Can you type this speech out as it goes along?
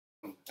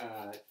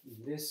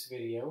This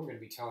video we're going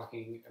to be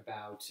talking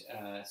about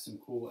some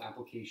cool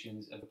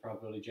applications of the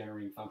probability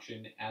generating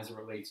function as it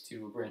relates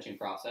to a branching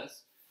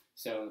process.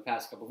 So in the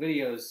past couple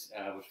videos,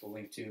 which we'll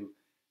link to,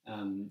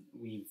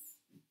 we've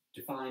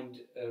defined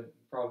a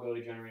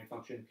probability generating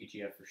function,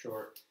 PGF for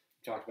short.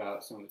 We talked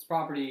about some of its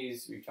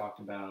properties, we've talked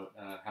about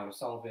how to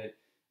solve it.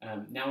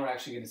 Now we're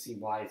actually going to see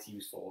why it's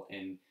useful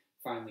and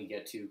finally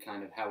get to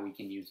kind of how we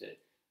can use it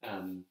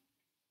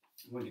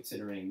when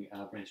considering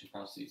branching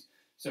processes.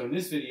 So in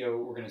this video,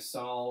 we're going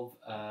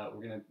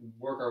to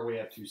work our way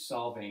up to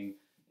solving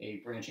a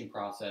branching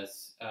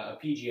process, a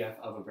PGF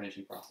of a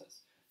branching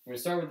process. We're going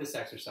to start with this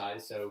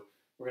exercise. So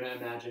we're going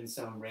to imagine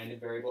some random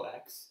variable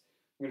x.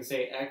 We're going to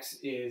say x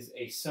is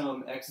a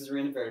sum. X is a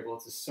random variable.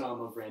 It's a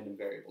sum of random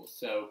variables.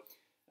 So,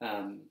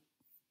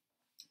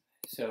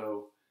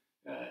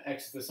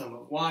 x is the sum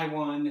of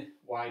y1,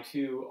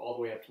 y2, all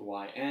the way up to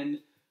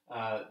yn.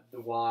 The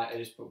y, I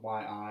just put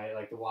yi,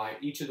 like the y,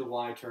 each of the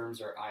y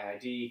terms are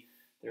iid.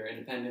 They're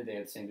independent, they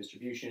have the same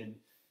distribution.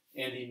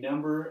 And the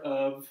number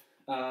of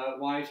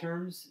y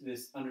terms,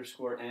 this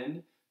underscore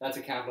n, that's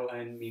a capital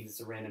N, means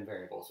it's a random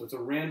variable. So it's a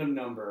random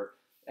number.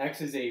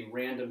 X is a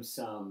random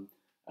sum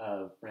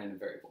of random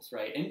variables,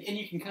 right? And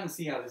you can kind of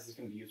see how this is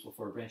going to be useful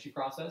for a branching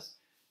process,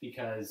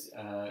 because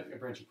a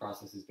branching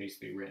process is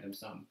basically a random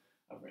sum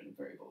of random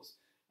variables.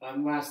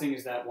 Last thing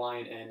is that y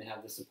and n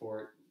have the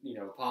support,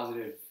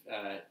 positive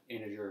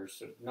integers,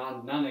 so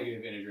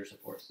non-negative integer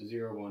support, so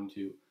 0, 1,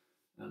 2,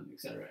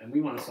 etc. And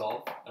we want to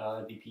solve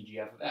the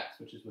PGF of x,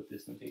 which is what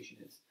this notation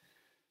is.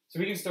 So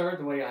we can start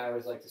the way I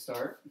always like to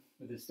start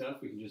with this stuff.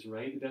 We can just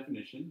write the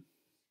definition.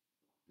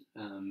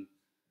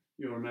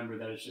 You'll remember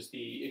that it's just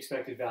the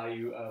expected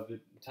value of the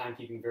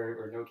time-keeping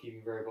variable or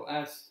no-keeping variable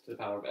s to the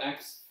power of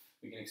x.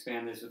 We can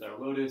expand this with our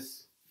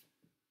Lotus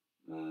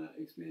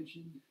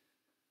expansion.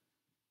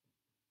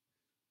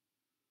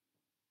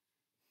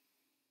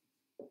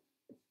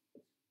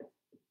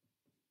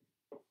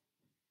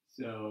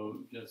 So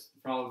just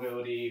the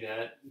probability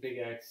that big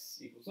X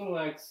equals little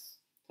x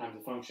times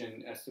the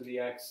function s to the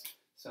x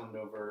summed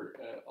over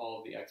all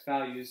of the x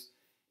values.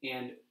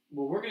 And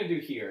what we're going to do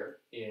here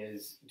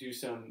is do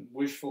some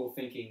wishful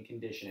thinking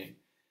conditioning.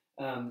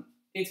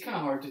 It's kind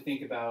of hard to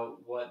think about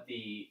what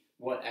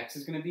x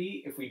is going to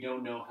be if we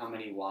don't know how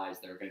many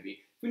y's there are going to be.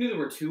 If we knew there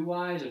were 2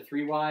 y's or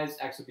 3 y's,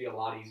 x would be a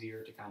lot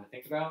easier to kind of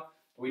think about.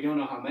 But we don't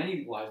know how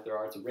many y's there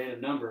are. It's a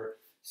random number.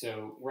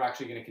 So we're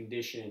actually going to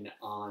condition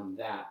on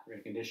that. We're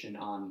going to condition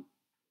on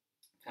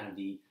kind of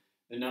the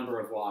number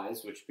of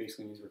y's, which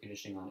basically means we're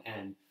conditioning on n.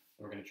 And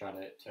we're going to try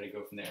to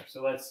go from there.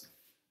 So let's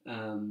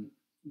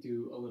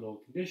do a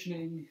little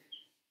conditioning.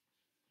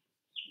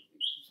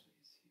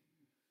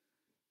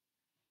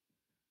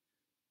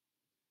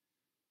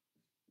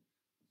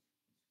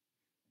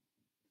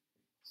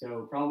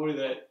 So probability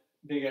that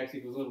big X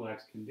equals little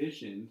x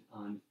conditioned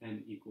on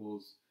n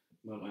equals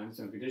little n.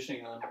 So I'm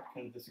conditioning on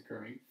kind of this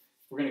occurring.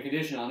 If we're going to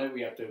condition on it, we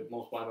have to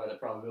multiply by the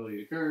probability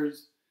it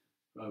occurs,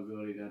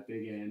 probability that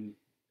big N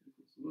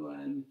equals little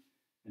n,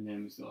 and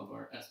then we still have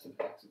our s to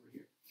the x over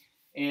here.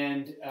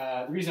 And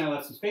the reason I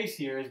left some space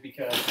here is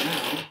because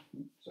now,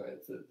 sorry,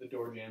 that's the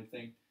door jam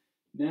thing.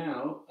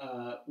 Now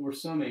we're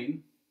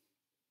summing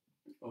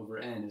over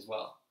n as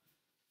well,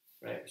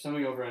 right? We're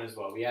summing over n as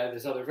well. We added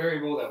this other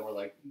variable that we're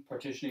like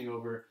partitioning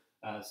over,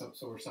 so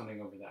we're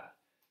summing over that.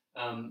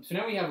 So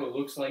now we have what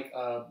looks like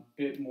a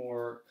bit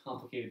more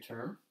complicated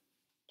term.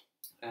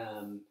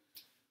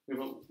 We have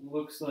what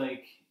looks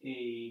like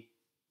a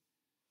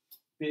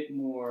bit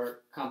more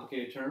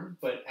complicated term,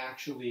 but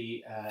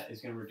actually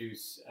is going to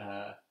reduce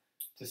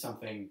to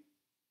something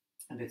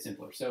a bit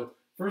simpler. So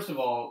first of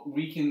all,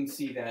 we can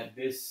see that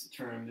this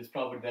term, this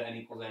probability that n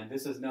equals n,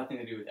 this has nothing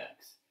to do with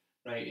x,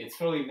 right? It's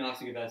totally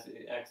agnostic of x,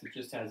 it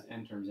just has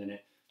n terms in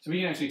it. So we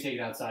can actually take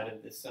it outside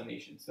of this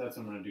summation. So that's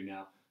what I'm going to do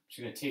now.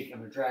 I'm going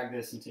to drag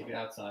this and take it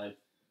outside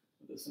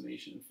of the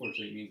summation.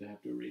 Unfortunately, it means I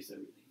have to erase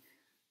everything.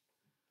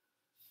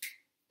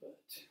 But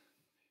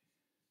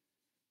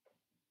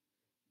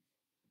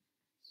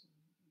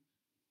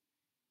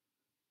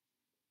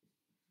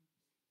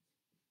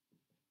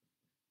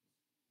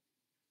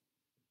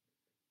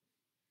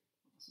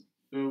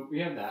so we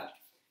have that.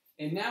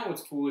 And now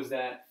what's cool is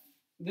that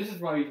this is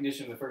why we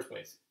conditioned in the first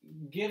place.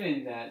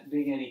 Given that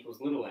big N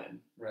equals little n,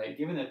 right?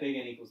 Given that big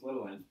N equals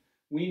little n,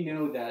 we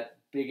know that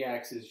big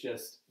X is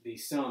just the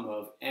sum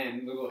of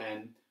n, little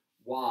n,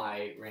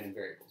 y random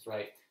variables,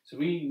 right? So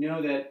we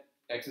know that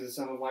x is the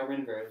sum of y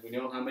random variables. We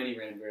know how many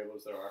random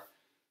variables there are.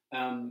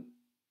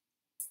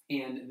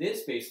 And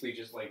this basically,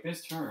 just like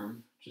this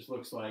term, just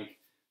looks like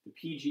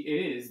it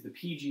is the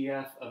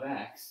PGF of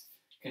x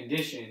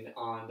conditioned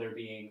on there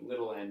being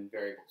little n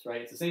variables,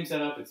 right? It's the same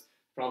setup. It's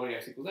probably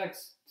x equals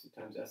x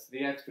times s to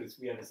the x, but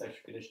we have this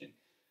extra conditioning.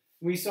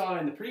 We saw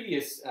in the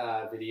previous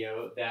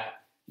video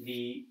that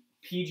the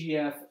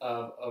PGF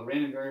of a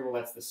random variable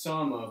that's the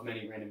sum of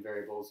many random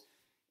variables,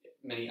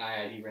 many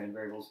IID random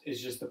variables,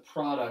 is just the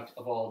product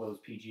of all those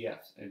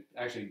PGFs. And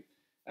actually,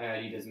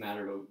 IID doesn't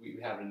matter, but we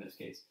have it in this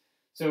case.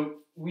 So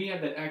we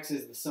have that x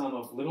is the sum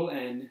of little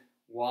n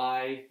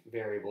y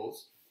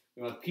variables,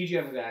 We want the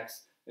PGF of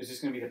x is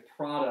just going to be the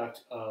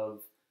product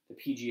of the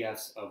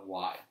PGFs of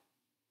y.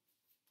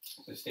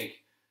 So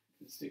stick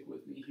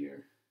with me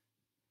here.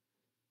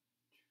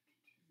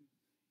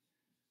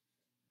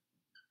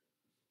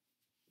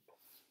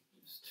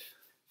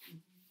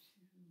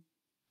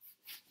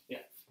 Yeah.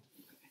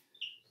 Okay.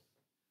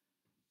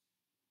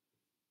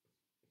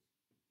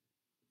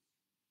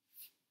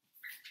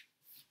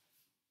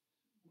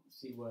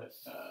 Let's see what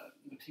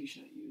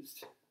notation I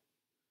used.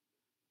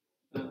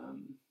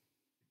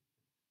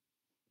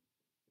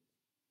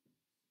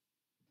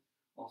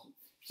 Awesome.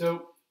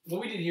 So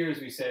what we did here is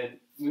we said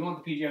we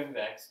want the PGF of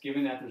x,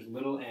 given that there's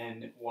little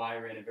n y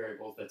random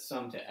variables that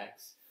sum to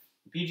x.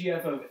 The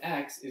PGF of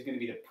x is going to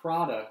be the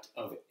product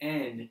of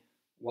n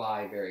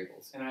y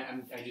variables. And let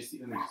me just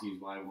use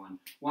y1.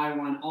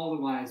 y1, all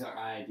the y's are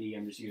IID.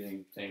 I'm just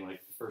saying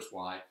like the first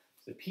y.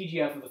 So the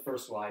PGF of the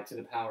first y to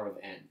the power of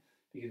n.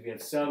 Because we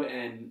have sub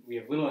n, we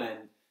have little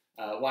n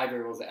y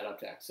variables that add up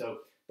to x. So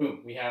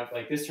boom, we have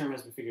like this term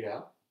has been figured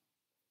out.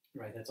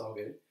 Right, that's all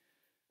good.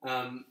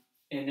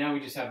 And now we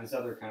just have this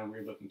other kind of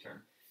weird looking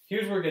term.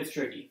 Here's where it gets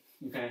tricky,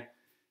 okay?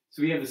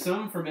 So we have the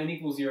sum from n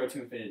equals 0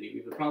 to infinity. We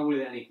have the probability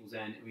that n equals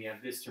n, and we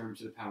have this term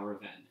to the power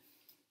of n.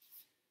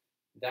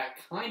 That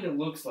kind of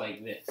looks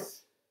like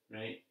this,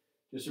 right?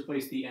 Just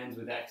replace the n's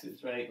with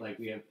x's, right? Like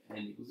we have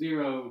n equals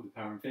 0, the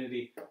power of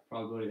infinity,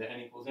 probability that n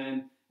equals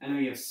n, and then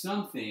we have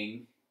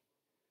something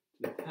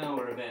to the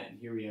power of n.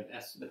 Here we have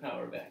s to the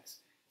power of x.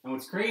 And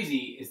what's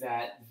crazy is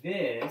that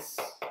this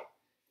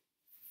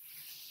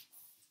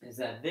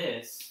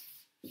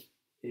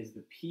is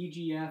the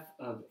PGF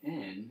of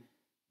n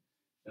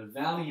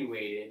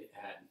evaluated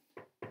at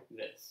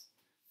this.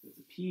 So it's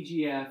a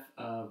PGF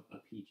of a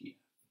PGF.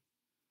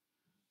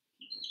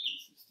 Keep that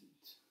consistent.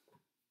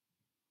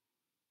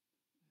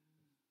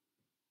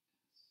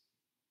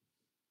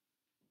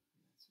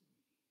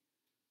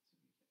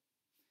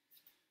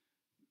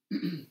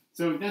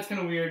 So that's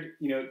kind of weird.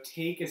 You know,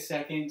 take a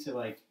second to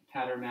like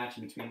pattern match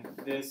in between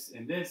this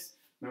and this.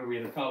 Remember, we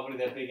have the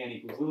probability that big N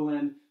equals little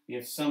n. We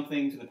have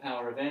something to the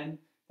power of n.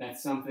 That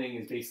something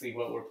is basically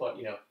what we're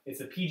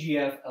it's a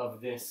PGF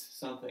of this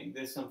something.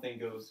 This something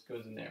goes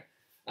in there.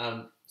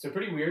 So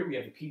pretty weird. We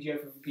have the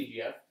PGF of a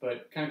PGF,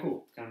 but kind of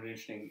cool, kind of an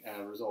interesting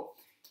result.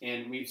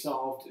 And we've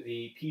solved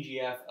the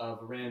PGF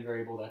of a random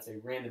variable that's a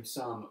random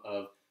sum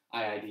of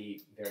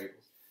IID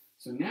variables.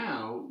 So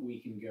now we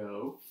can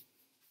go.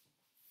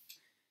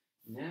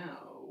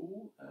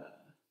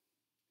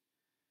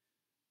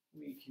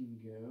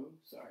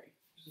 Sorry,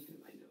 just looking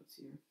at my notes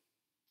here.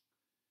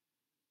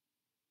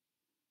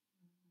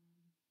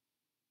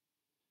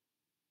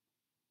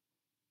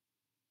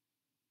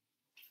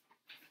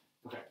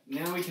 Okay,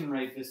 now we can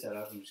write this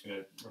setup. I'm just going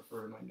to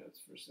refer to my notes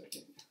for a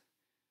second.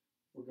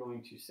 We're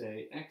going to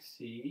say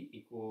xt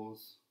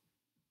equals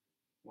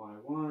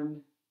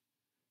y1,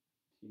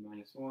 t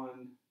minus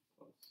 1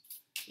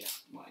 plus,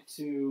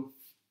 y2,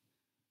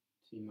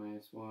 t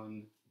minus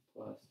 1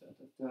 plus dot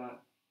dot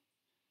dot.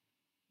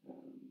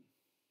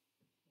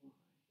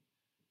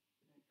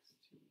 X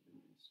t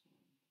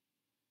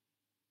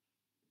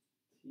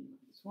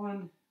minus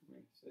 1. We're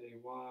going to say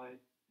y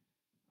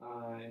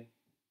I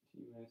t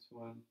minus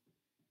 1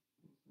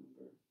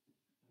 number.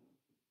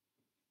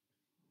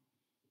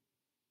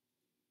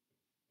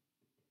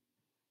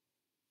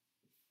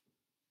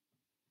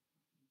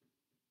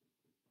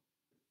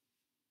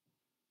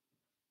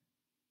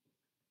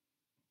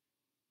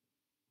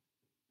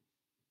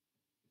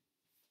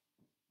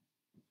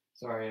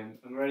 Sorry, I'm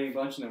writing a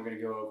bunch and then we're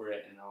going to go over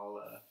it and I'll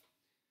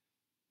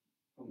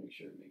make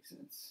sure it makes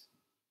sense.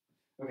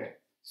 Okay,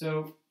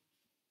 so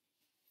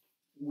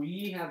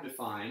we have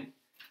defined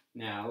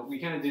now, we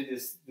kind of did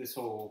this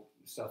whole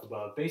stuff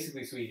above,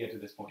 basically so we get to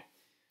this point.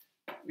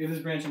 We have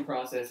this branching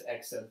process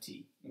x sub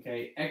t,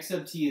 okay? X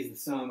sub t is the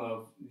sum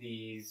of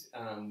these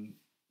random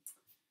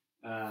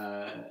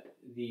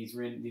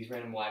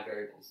y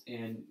variables.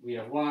 And we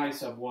have y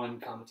sub 1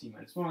 comma t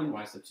minus 1,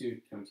 y sub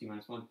 2 comma t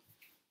minus 1,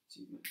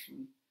 t minus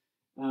 1.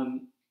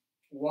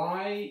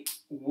 Y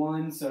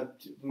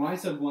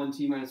sub 1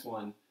 t minus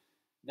 1,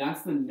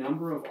 that's the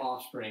number of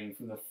offspring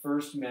from the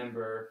first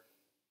member,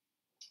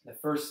 the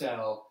first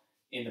cell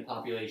in the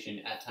population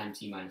at time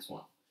t minus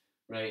 1,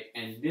 right?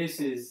 And this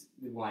is,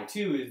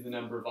 y2 is the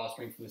number of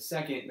offspring from the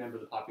second member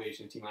of the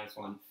population at t minus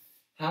 1.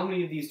 How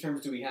many of these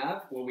terms do we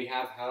have? Well, we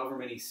have however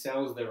many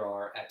cells there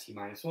are at t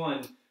minus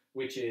 1,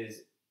 which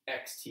is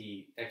x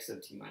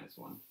sub t minus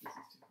 1.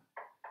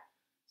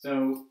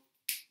 So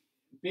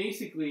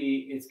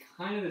basically, it's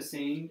kind of the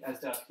same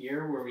as up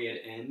here where we had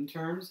n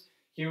terms.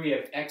 Here we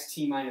have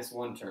xt minus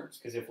 1 terms,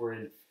 because if we're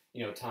in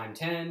time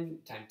 10,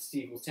 times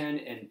t equals 10,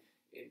 and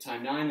in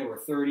time 9 there were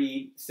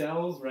 30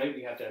 cells, right?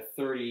 We have to have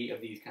 30 of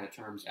these kind of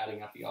terms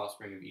adding up the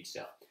offspring of each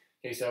cell.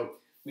 Okay, so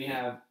we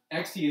have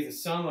xt is the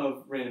sum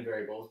of random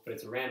variables, but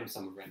it's a random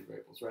sum of random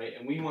variables, right?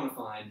 And we want to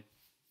find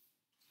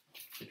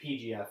the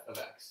PGF of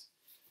x.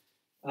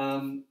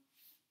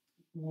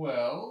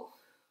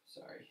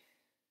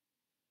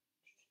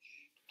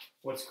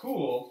 What's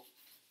cool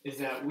is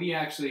that we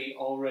actually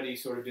already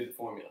sort of did the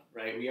formula,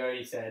 right? We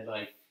already said,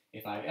 like,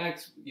 if I have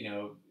x,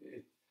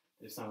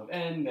 the sum of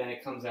n, then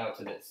it comes out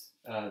to this.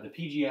 The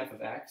PGF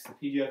of x,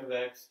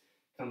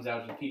 comes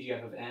out to the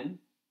PGF of n,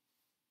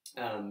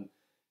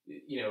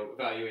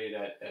 evaluated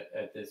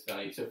at this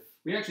value. So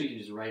we actually can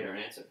just write our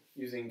answer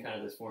using kind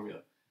of this formula.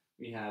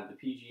 We have the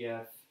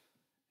PGF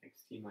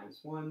xt minus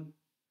 1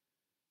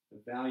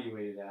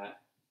 evaluated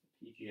at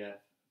PGF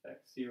of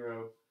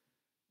x0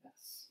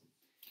 s.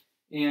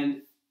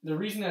 And the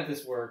reason that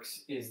this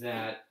works is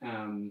that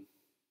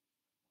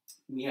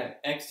we have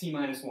xt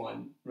minus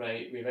 1,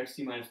 right? We have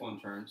xt minus 1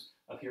 terms.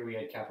 Up here we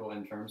had capital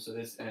N terms, so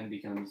this n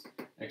becomes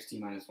xt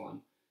minus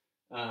 1.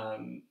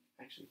 I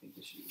actually think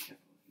this should be capital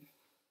N.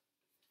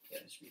 Yeah,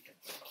 this should be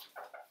capital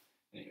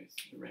N. Anyways,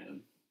 a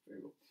random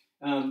variable.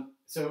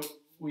 So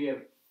we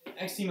have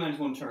xt minus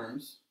 1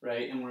 terms,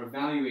 right? And we're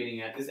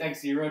evaluating at this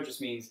x0 just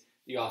means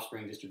the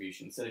offspring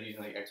distribution. Instead of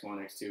using like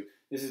x1, x2,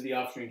 this is the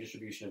offspring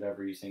distribution of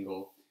every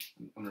single.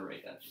 I'm going to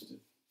write that just to. X0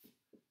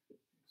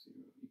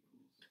 equals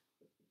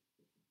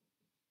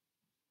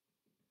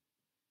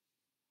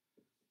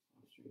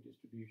offspring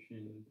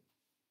distribution,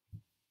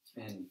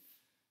 and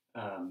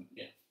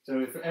yeah. So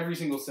if every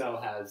single cell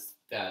has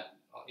that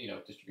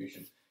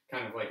distribution,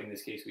 kind of like in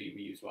this case we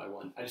use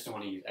y1. I just don't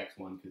want to use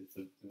x1 because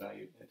it's the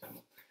value at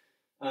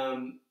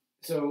time.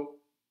 So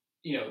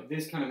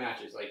this kind of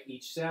matches. Like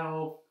each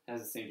cell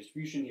has the same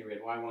distribution. Here we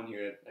have y1, here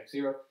we have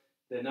x0.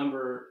 The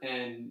number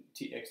n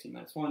xt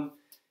minus 1.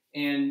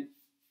 And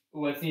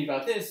what's neat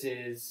about this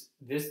is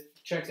this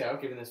checks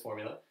out given this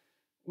formula.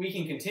 We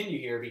can continue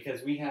here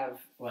because we have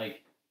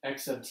like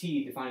x sub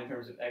t defined in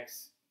terms of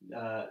x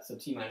sub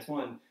t minus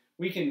 1.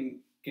 We can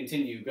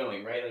continue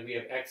going, right? Like we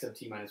have x sub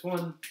t minus 1,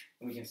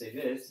 and we can say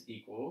this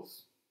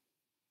equals,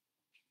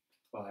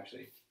 well,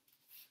 actually,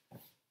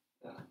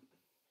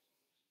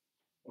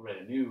 we'll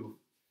write a new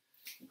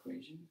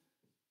equation.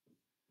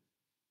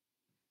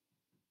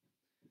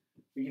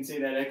 We can say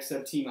that x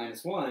sub t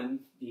minus 1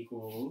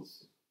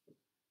 equals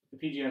the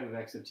PGF of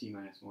x sub t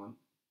minus 1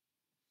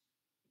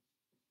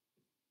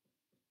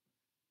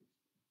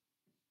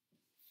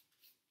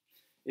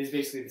 is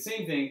basically the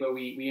same thing, but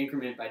we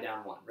increment by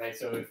down 1, right?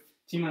 So if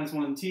t minus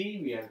 1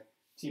 t, we have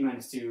t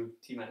minus 2,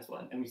 t minus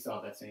 1, and we still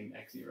have that same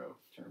x0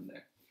 term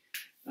there.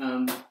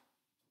 And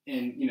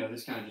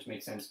this kind of just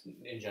makes sense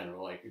in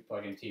general. Like we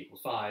plug in t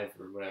equals 5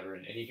 or whatever,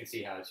 and you can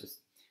see how it's just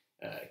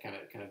kind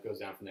of goes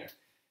down from there.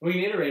 We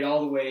can iterate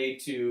all the way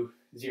to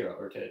 0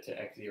 or to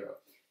x0.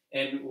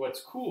 And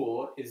what's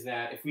cool is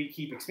that if we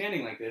keep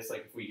expanding like this,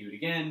 like if we do it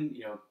again,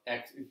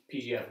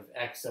 PGF of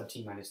x sub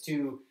t minus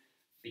 2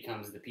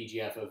 becomes the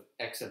PGF of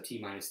x sub t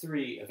minus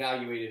 3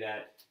 evaluated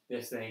at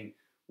this thing.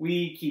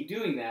 We keep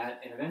doing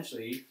that, and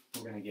eventually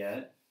we're going to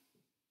get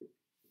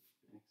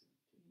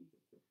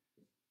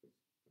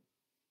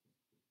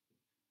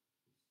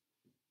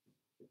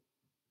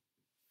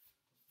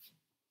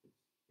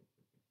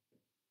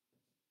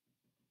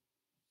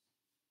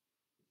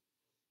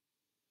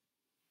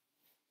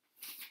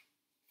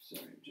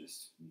sorry, I'm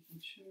just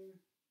making sure.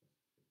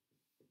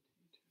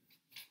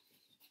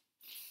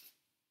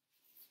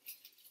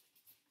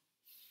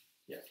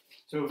 Yeah.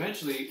 So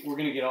eventually we're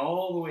going to get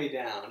all the way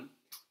down,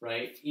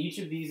 right? Each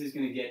of these is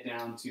going to get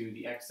down to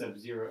the x sub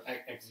 0,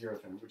 x0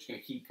 term. We're just going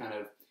to keep kind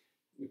of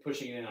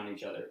pushing it in on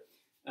each other.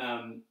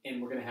 And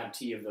we're going to have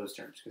t of those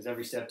terms, because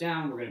every step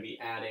down we're going to be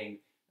adding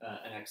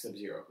an x sub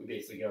 0. We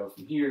basically go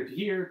from here to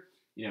here,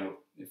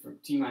 from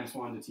t minus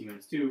 1 to t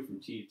minus 2, from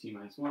t to t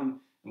minus 1,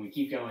 and we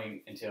keep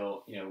going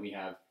until we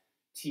have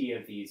t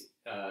of these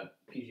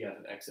PGF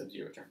of x sub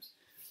 0 terms.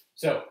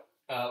 So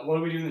what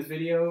did we do in this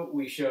video?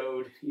 We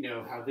showed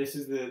how this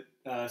is the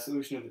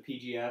solution of the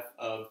PGF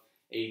of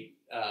a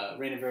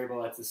random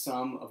variable that's the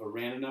sum of a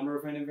random number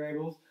of random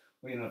variables.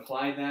 We're going to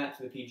apply that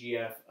to the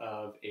PGF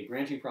of a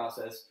branching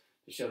process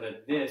to show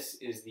that this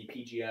is the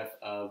PGF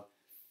of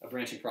a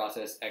branching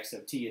process x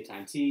sub t at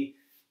time t.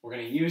 We're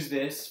going to use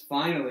this,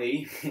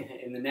 finally,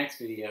 in the next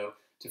video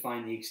to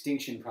find the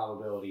extinction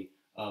probability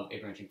of a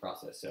branching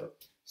process. So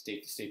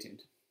stay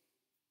tuned.